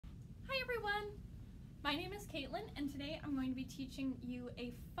Hi everyone! My name is Kaitlin and today I'm going to be teaching you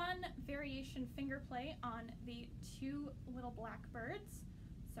a fun variation finger play on the two little blackbirds.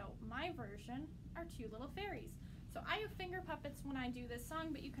 So my version are two little fairies. So I have finger puppets when I do this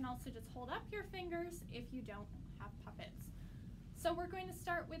song, but you can also just hold up your fingers if you don't have puppets. So we're going to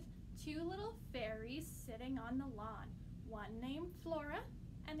start with two little fairies sitting on the lawn. One named Flora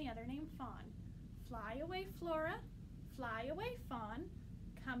and the other named Fawn. Fly away Flora, fly away Fawn,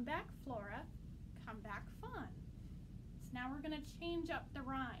 come back Flora, come back Fawn. So now we're going to change up the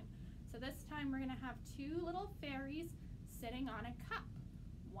rhyme. So this time we're going to have two little fairies sitting on a cup.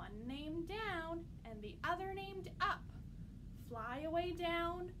 One named down and the other named up. Fly away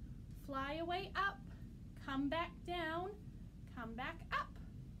down, fly away up, come back down, come back up.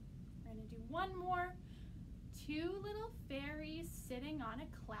 We're going to do one more. Two little fairies sitting on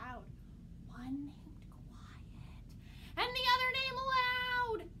a cloud. One named quiet and the other named loud.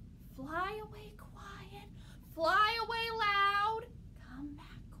 Fly away quiet, fly away loud, come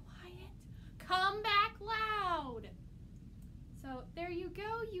back quiet, come back loud. So there you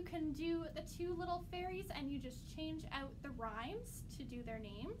go. You can do the two little fairies and you just change out the rhymes to do their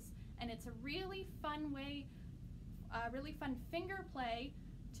names, and it's a really fun way, really fun finger play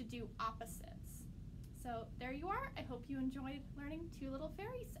to do opposites. So there you are. I hope you enjoyed learning two little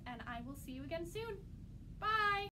fairies, and I will see you again soon. Bye!